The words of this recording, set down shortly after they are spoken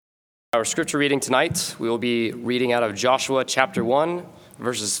Our scripture reading tonight, we will be reading out of Joshua chapter 1,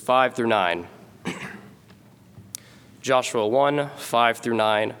 verses 5 through 9. Joshua 1, 5 through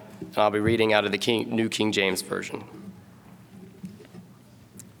 9, and I'll be reading out of the New King James Version.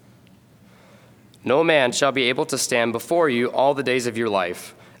 No man shall be able to stand before you all the days of your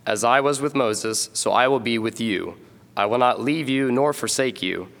life. As I was with Moses, so I will be with you. I will not leave you nor forsake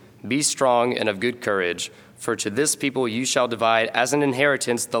you. Be strong and of good courage. For to this people you shall divide as an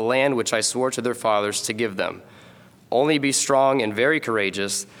inheritance the land which I swore to their fathers to give them. Only be strong and very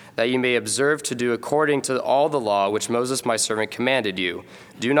courageous, that you may observe to do according to all the law which Moses my servant commanded you.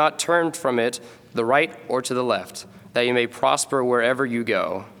 Do not turn from it the right or to the left, that you may prosper wherever you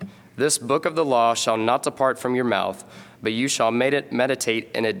go. This book of the law shall not depart from your mouth, but you shall meditate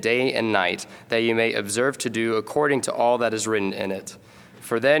in it day and night, that you may observe to do according to all that is written in it.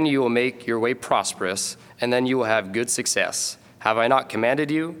 For then you will make your way prosperous, and then you will have good success. Have I not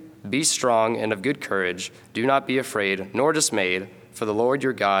commanded you? Be strong and of good courage. Do not be afraid nor dismayed, for the Lord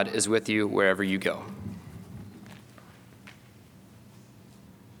your God is with you wherever you go.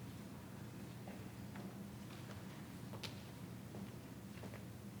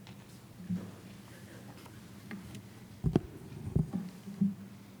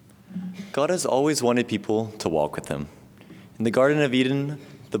 God has always wanted people to walk with him. In the Garden of Eden,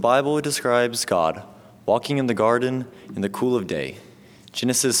 the Bible describes God walking in the garden in the cool of day.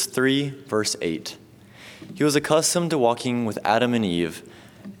 Genesis 3, verse 8. He was accustomed to walking with Adam and Eve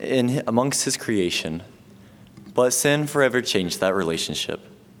amongst his creation, but sin forever changed that relationship.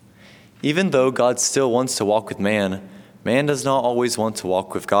 Even though God still wants to walk with man, man does not always want to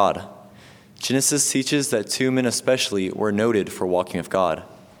walk with God. Genesis teaches that two men especially were noted for walking with God.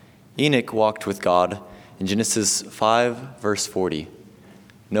 Enoch walked with God in Genesis 5, verse 40.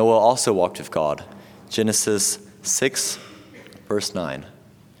 Noah also walked with God, Genesis 6, verse 9.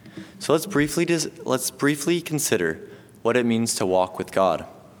 So let's briefly consider what it means to walk with God.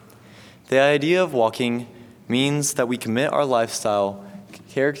 The idea of walking means that we commit our lifestyle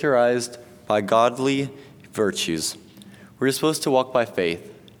characterized by godly virtues. We're supposed to walk by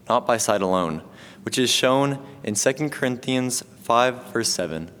faith, not by sight alone, which is shown in 2 Corinthians 5, verse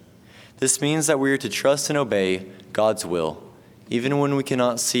 7. This means that we are to trust and obey God's will, even when we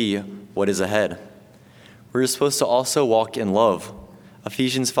cannot see what is ahead. We're supposed to also walk in love.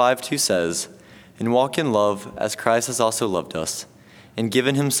 Ephesians 5:2 says, "And walk in love as Christ has also loved us, and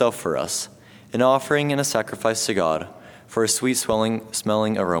given himself for us, an offering and a sacrifice to God for a sweet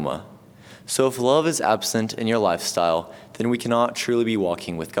smelling aroma." So if love is absent in your lifestyle, then we cannot truly be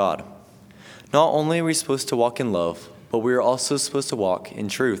walking with God. Not only are we supposed to walk in love, but we are also supposed to walk in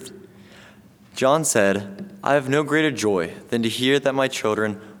truth. John said, "I have no greater joy than to hear that my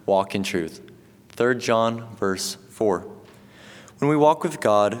children walk in truth." 3 John, verse 4. When we walk with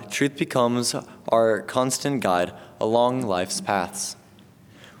God, truth becomes our constant guide along life's paths.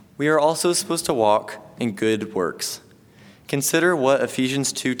 We are also supposed to walk in good works. Consider what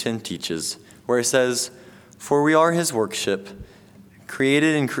Ephesians 2:10 teaches, where it says, "For we are his workmanship,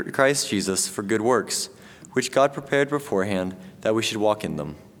 created in Christ Jesus for good works, which God prepared beforehand that we should walk in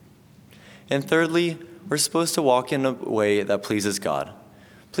them." And thirdly, we're supposed to walk in a way that pleases God.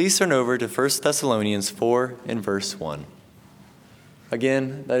 Please turn over to 1 Thessalonians 4 and verse 1.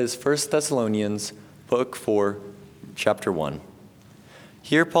 Again, that is 1 Thessalonians book 4, chapter 1.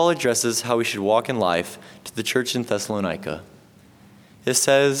 Here Paul addresses how we should walk in life to the church in Thessalonica. It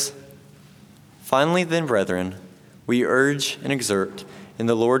says, "Finally then, brethren, we urge and exhort in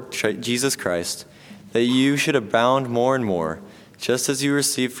the Lord Jesus Christ that you should abound more and more, just as you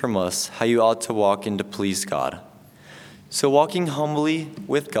received from us how you ought to walk and to please God." So walking humbly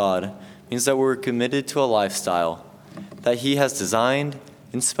with God means that we're committed to a lifestyle that he has designed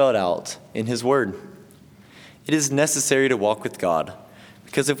and spelled out in his word. It is necessary to walk with God,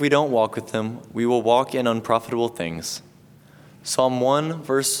 because if we don't walk with him, we will walk in unprofitable things. Psalm 1,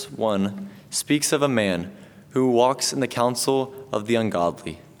 verse 1 speaks of a man who walks in the counsel of the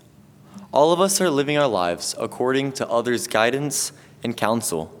ungodly. All of us are living our lives according to others' guidance and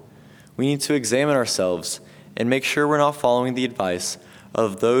counsel. We need to examine ourselves and make sure we're not following the advice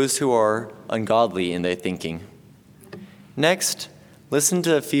of those who are ungodly in their thinking. Next, listen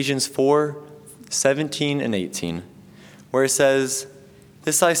to Ephesians 4, 17 and 18, where it says,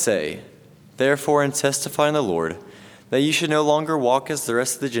 "This I say, therefore, and testify in the Lord, that you should no longer walk as the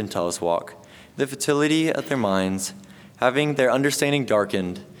rest of the Gentiles walk, the futility of their minds, having their understanding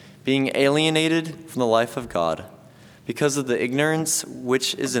darkened, being alienated from the life of God, because of the ignorance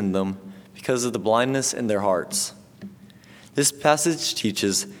which is in them, because of the blindness in their hearts." This passage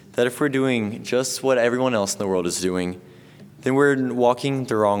teaches that if we're doing just what everyone else in the world is doing, then we're walking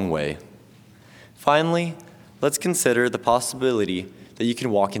the wrong way. Finally, let's consider the possibility that you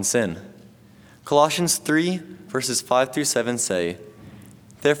can walk in sin. Colossians 3, verses 5 through 7 say,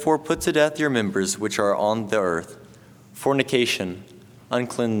 "Therefore put to death your members which are on the earth, fornication,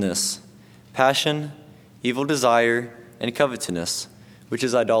 uncleanness, passion, evil desire, and covetousness, which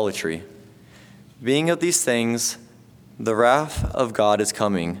is idolatry. Being of these things, the wrath of God is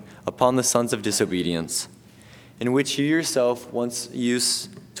coming upon the sons of disobedience, in which you yourself once used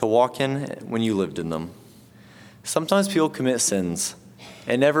to walk in when you lived in them." Sometimes people commit sins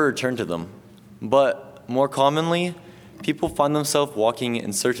and never return to them, but more commonly, people find themselves walking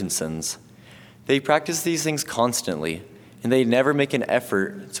in certain sins. They practice these things constantly, and they never make an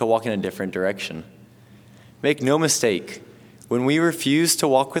effort to walk in a different direction. Make no mistake, when we refuse to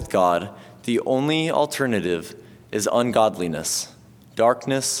walk with God, the only alternative is ungodliness,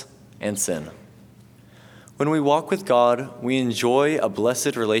 darkness, and sin. When we walk with God, we enjoy a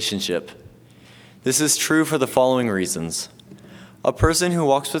blessed relationship. This is true for the following reasons. A person who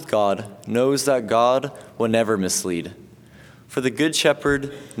walks with God knows that God will never mislead. For the good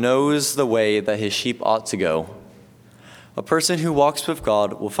shepherd knows the way that his sheep ought to go. A person who walks with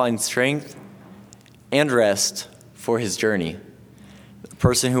God will find strength and rest for his journey. A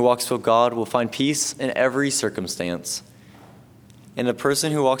person who walks with God will find peace in every circumstance. And a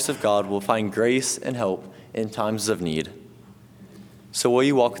person who walks with God will find grace and help in times of need. So will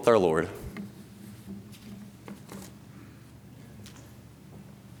you walk with our Lord?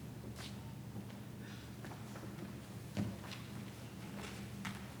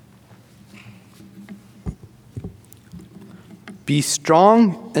 Be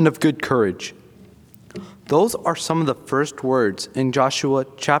strong and of good courage. Those are some of the first words in Joshua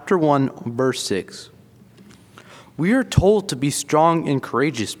chapter 1, verse 6. We are told to be strong and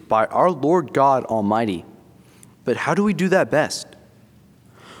courageous by our Lord God Almighty. But how do we do that best?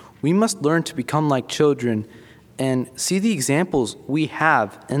 We must learn to become like children and see the examples we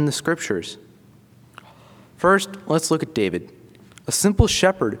have in the scriptures. First, let's look at David, a simple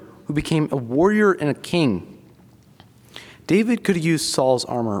shepherd who became a warrior and a king. David could have used Saul's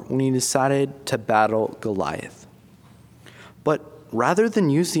armor when he decided to battle Goliath. But rather than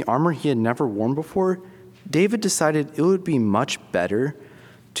use the armor he had never worn before, David decided it would be much better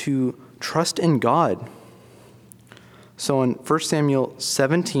to trust in God. So in 1 Samuel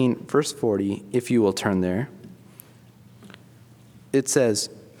 17, verse 40, if you will turn there, it says,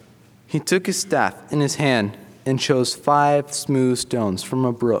 "He took his staff in his hand and chose 5 smooth stones from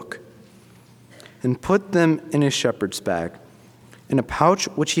a brook and put them in his shepherd's bag, in a pouch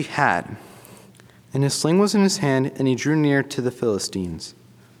which he had. And his sling was in his hand, and he drew near to the Philistines."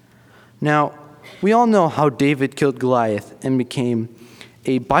 Now, we all know how David killed Goliath and became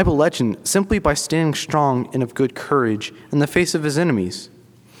a Bible legend simply by standing strong and of good courage in the face of his enemies.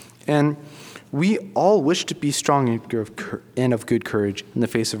 And we all wish to be strong and of good courage in the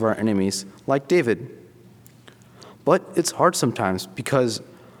face of our enemies, like David. But it's hard sometimes because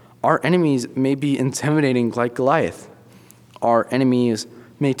our enemies may be intimidating like Goliath. Our enemies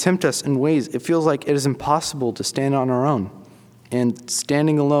may tempt us in ways it feels like it is impossible to stand on our own. And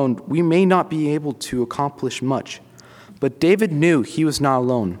standing alone, we may not be able to accomplish much. But David knew he was not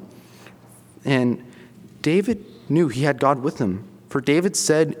alone. And David knew he had God with him. For David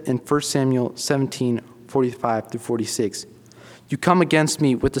said in 1 Samuel 17, 45 through 46, "You come against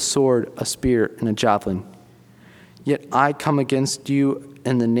me with a sword, a spear, and a javelin. Yet I come against you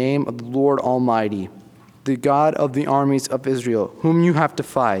in the name of the Lord Almighty, the God of the armies of Israel, whom you have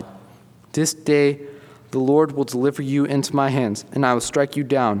defied. This day the Lord will deliver you into my hands, and I will strike you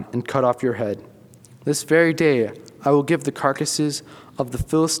down and cut off your head. This very day I will give the carcasses of the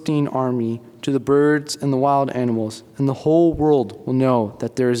Philistine army to the birds and the wild animals, and the whole world will know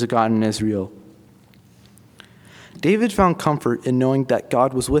that there is a God in Israel." David found comfort in knowing that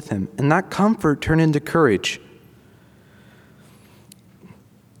God was with him, and that comfort turned into courage.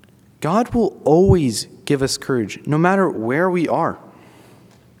 God will always give us courage, no matter where we are.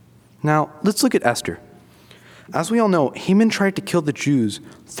 Now, let's look at Esther. As we all know, Haman tried to kill the Jews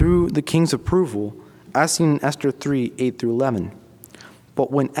through the king's approval, as seen in Esther 3, 8 through 11.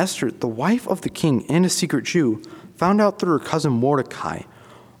 But when Esther, the wife of the king and a secret Jew, found out through her cousin Mordecai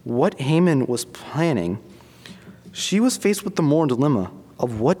what Haman was planning, she was faced with the moral dilemma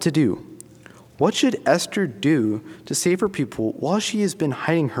of what to do. What should Esther do to save her people while she has been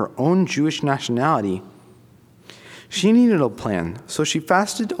hiding her own Jewish nationality? She needed a plan, so she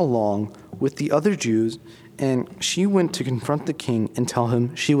fasted along with the other Jews, and she went to confront the king and tell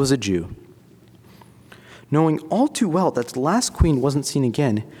him she was a Jew. knowing all too well that the last queen wasn't seen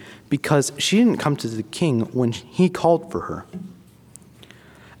again because she didn't come to the king when he called for her.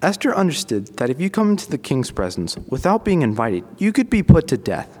 Esther understood that if you come into the king's presence without being invited, you could be put to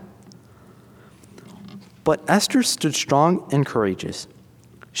death. But Esther stood strong and courageous.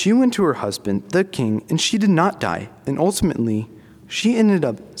 She went to her husband, the king, and she did not die. And ultimately, she ended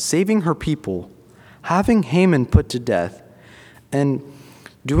up saving her people, having Haman put to death, and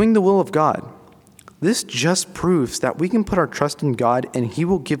doing the will of God. This just proves that we can put our trust in God and He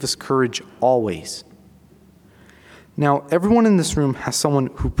will give us courage always. Now, everyone in this room has someone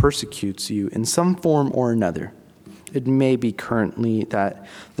who persecutes you in some form or another. It may be currently that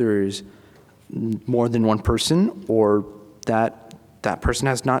there is more than one person, or that person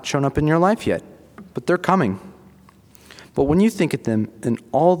has not shown up in your life yet, but they're coming. But when you think of them and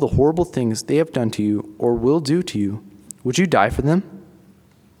all the horrible things they have done to you or will do to you, would you die for them?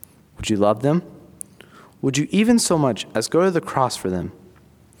 Would you love them? Would you even so much as go to the cross for them?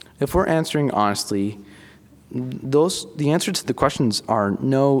 If we're answering honestly, the answer to the questions are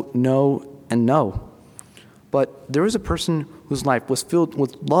no, no, and no. But there was a person whose life was filled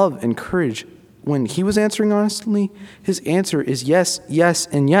with love and courage. When he was answering honestly, his answer is yes, yes,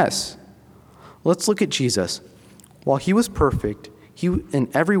 and yes. Let's look at Jesus. While he was perfect, in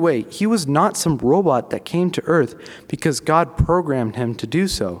every way, he was not some robot that came to earth because God programmed him to do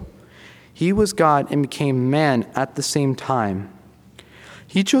so. He was God and became man at the same time.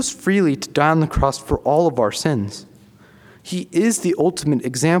 He chose freely to die on the cross for all of our sins. He is the ultimate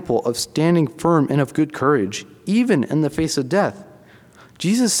example of standing firm and of good courage, even in the face of death.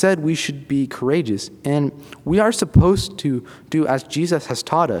 Jesus said we should be courageous, and we are supposed to do as Jesus has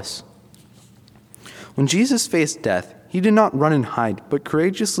taught us. When Jesus faced death, he did not run and hide, but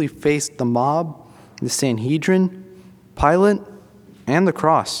courageously faced the mob, the Sanhedrin, Pilate, and the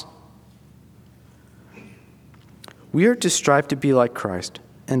cross. We are to strive to be like Christ,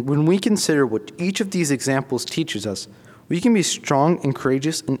 and when we consider what each of these examples teaches us, we can be strong and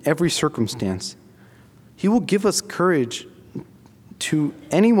courageous in every circumstance. He will give us courage to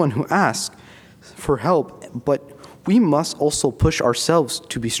anyone who asks for help, but we must also push ourselves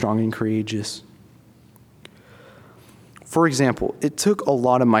to be strong and courageous. For example, it took a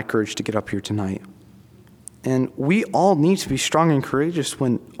lot of my courage to get up here tonight. And we all need to be strong and courageous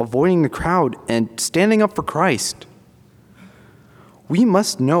when avoiding the crowd and standing up for Christ. We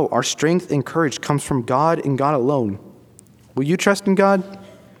must know our strength and courage comes from God and God alone. Will you trust in God?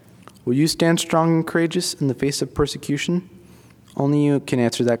 Will you stand strong and courageous in the face of persecution? Only you can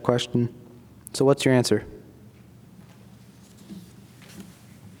answer that question. So what's your answer?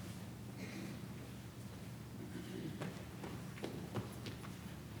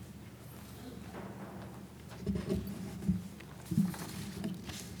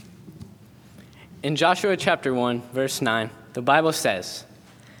 In Joshua chapter 1, verse 9, the Bible says,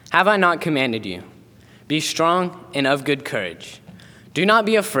 "Have I not commanded you? Be strong and of good courage. Do not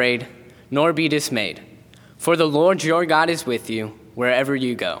be afraid, nor be dismayed, for the Lord your God is with you wherever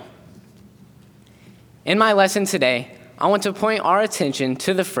you go." In my lesson today, I want to point our attention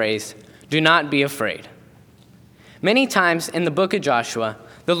to the phrase, "Do not be afraid." Many times in the book of Joshua,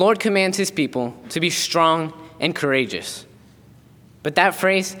 the Lord commands his people to be strong and courageous. But that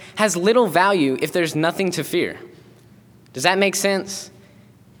phrase has little value if there's nothing to fear. Does that make sense?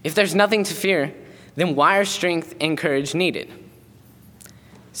 If there's nothing to fear, then why are strength and courage needed?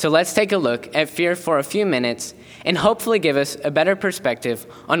 So let's take a look at fear for a few minutes and hopefully give us a better perspective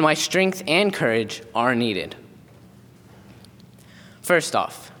on why strength and courage are needed. First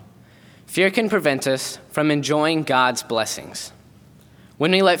off, fear can prevent us from enjoying God's blessings.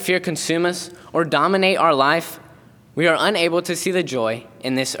 When we let fear consume us or dominate our life, we are unable to see the joy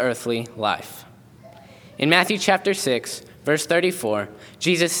in this earthly life. In Matthew chapter 6, verse 34,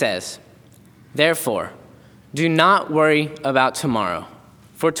 Jesus says, "Therefore, do not worry about tomorrow,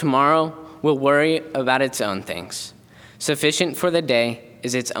 for tomorrow will worry about its own things. Sufficient for the day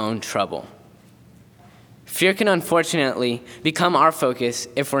is its own trouble." Fear can unfortunately become our focus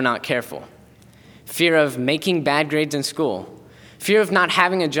if we're not careful. Fear of making bad grades in school, fear of not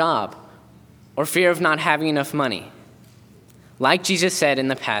having a job, or fear of not having enough money. Like Jesus said in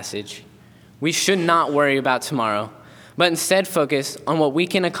the passage, we should not worry about tomorrow, but instead focus on what we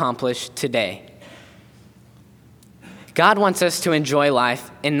can accomplish today. God wants us to enjoy life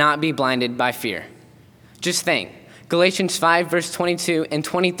and not be blinded by fear. Just think, Galatians 5, verse 22 and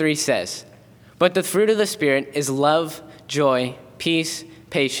 23 says, "But the fruit of the Spirit is love, joy, peace,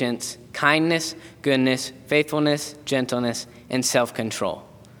 patience, kindness, goodness, faithfulness, gentleness, and self-control.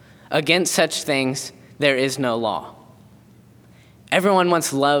 Against such things there is no law." Everyone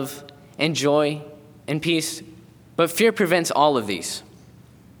wants love and joy and peace, but fear prevents all of these.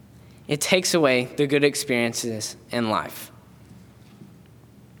 It takes away the good experiences in life.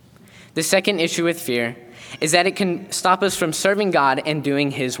 The second issue with fear is that it can stop us from serving God and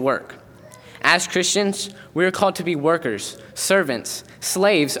doing his work. As Christians, we are called to be workers, servants,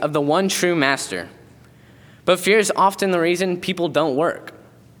 slaves of the one true master. But fear is often the reason people don't work.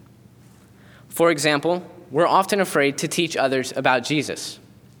 For example, we're often afraid to teach others about Jesus.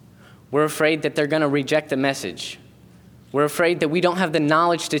 We're afraid that they're going to reject the message. We're afraid that we don't have the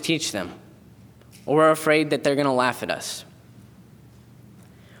knowledge to teach them. Or we're afraid that they're going to laugh at us.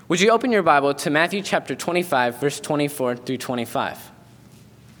 Would you open your Bible to Matthew chapter 25, verse 24 through 25?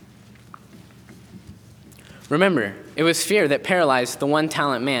 Remember, it was fear that paralyzed the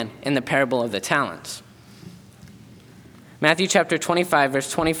one-talent man in the parable of the talents. Matthew chapter 25, verse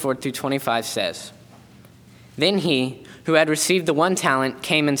 24 through 25 says, "Then he who had received the 1 talent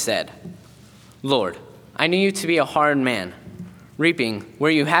came and said, 'Lord, I knew you to be a hard man, reaping where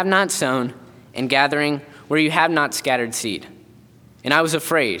you have not sown and gathering where you have not scattered seed. And I was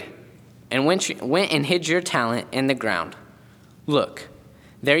afraid and went and hid your talent in the ground. Look,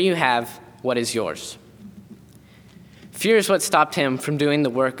 there you have what is yours.' Fear is what stopped him from doing the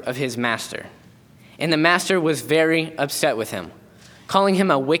work of his master. And the master was very upset with him, calling him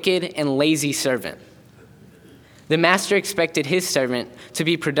a wicked and lazy servant. The master expected his servant to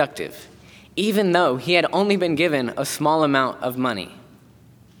be productive, even though he had only been given a small amount of money.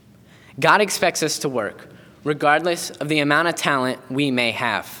 God expects us to work, regardless of the amount of talent we may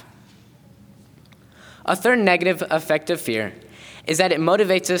have. A third negative effect of fear is that it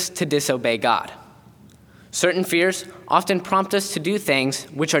motivates us to disobey God. Certain fears often prompt us to do things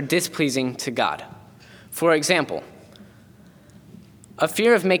which are displeasing to God. For example, a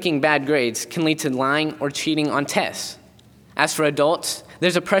fear of making bad grades can lead to lying or cheating on tests. As for adults,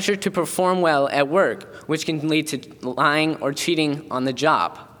 there's a pressure to perform well at work, which can lead to lying or cheating on the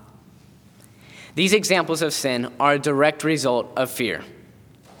job. These examples of sin are a direct result of fear.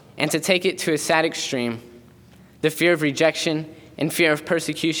 And to take it to a sad extreme, the fear of rejection and fear of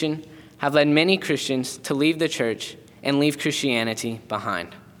persecution have led many Christians to leave the church and leave Christianity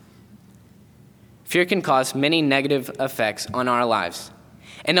behind. Fear can cause many negative effects on our lives.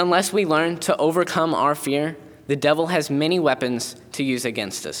 And unless we learn to overcome our fear, the devil has many weapons to use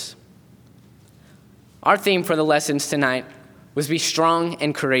against us. Our theme for the lessons tonight was be strong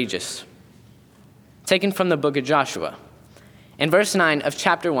and courageous, taken from the book of Joshua. And verse 9 of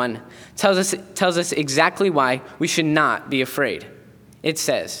chapter 1 tells us exactly why we should not be afraid. It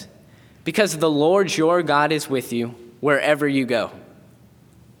says, "Because the Lord your God is with you wherever you go."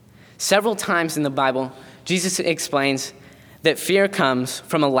 Several times in the Bible, Jesus explains that fear comes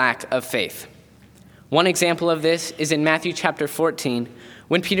from a lack of faith. One example of this is in Matthew chapter 14,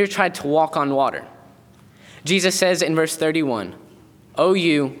 when Peter tried to walk on water. Jesus says in verse 31, "O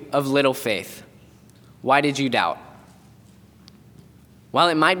you of little faith, why did you doubt?" While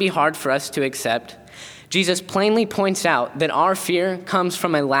it might be hard for us to accept, Jesus plainly points out that our fear comes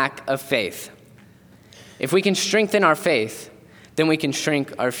from a lack of faith. If we can strengthen our faith, then we can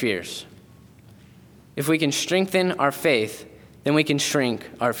shrink our fears. If we can strengthen our faith, then we can shrink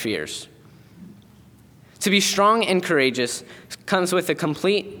our fears. To be strong and courageous comes with a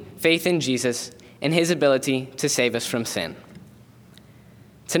complete faith in Jesus and his ability to save us from sin.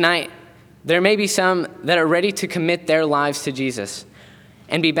 Tonight, there may be some that are ready to commit their lives to Jesus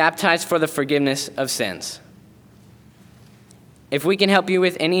and be baptized for the forgiveness of sins. If we can help you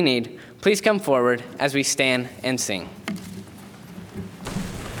with any need, please come forward as we stand and sing.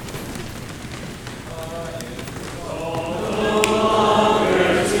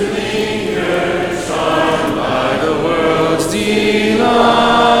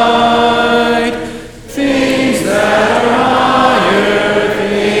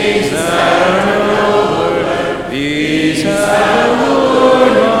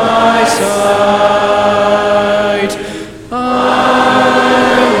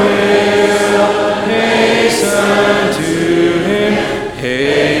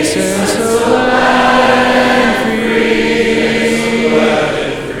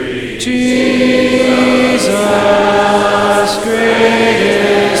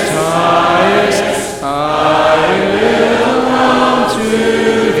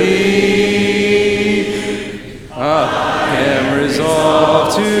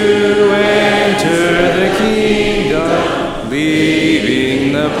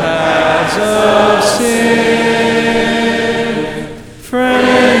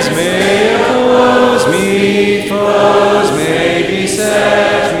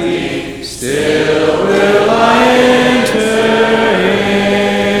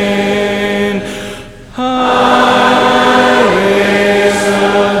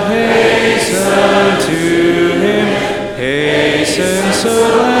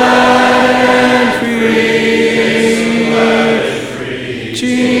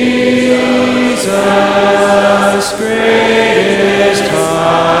 Jesus, greatest,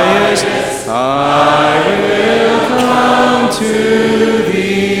 highest, I will come to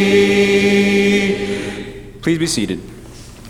thee. Please be seated.